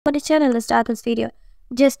For the channel, let's start this video.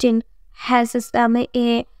 Justin has some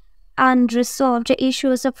unresolved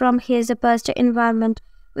issues from his past environment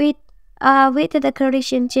with the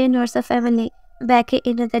Kardashian Jenners family back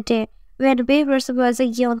in the day when Bieber was a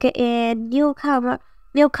young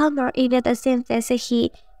newcomer in the same place.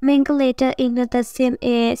 He mingled in the same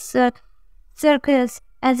circles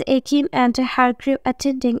as Kim and her crew,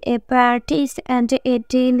 attending parties and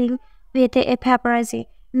dealing with paparazzi.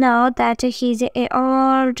 Now that he's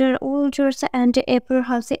older and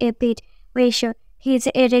perhaps a bit wiser, he's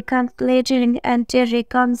reconsidering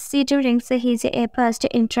his past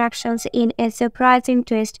interactions in a surprising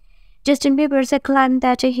twist. Justin Bieber's claim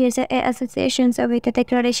that his associations with the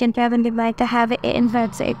Kardashian family might have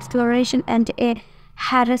involved exploration and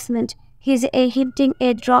harassment. He's hinting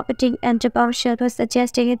a dropping and bombshell was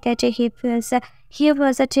suggesting that he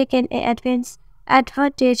was taken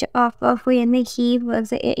advantage of when he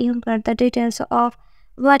was younger. The details of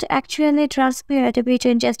what actually transpired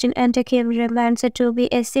between Justin and Kim remains to be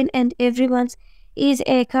seen, and everyone is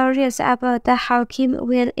curious about how Kim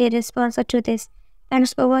will respond to this.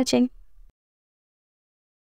 Thanks for watching.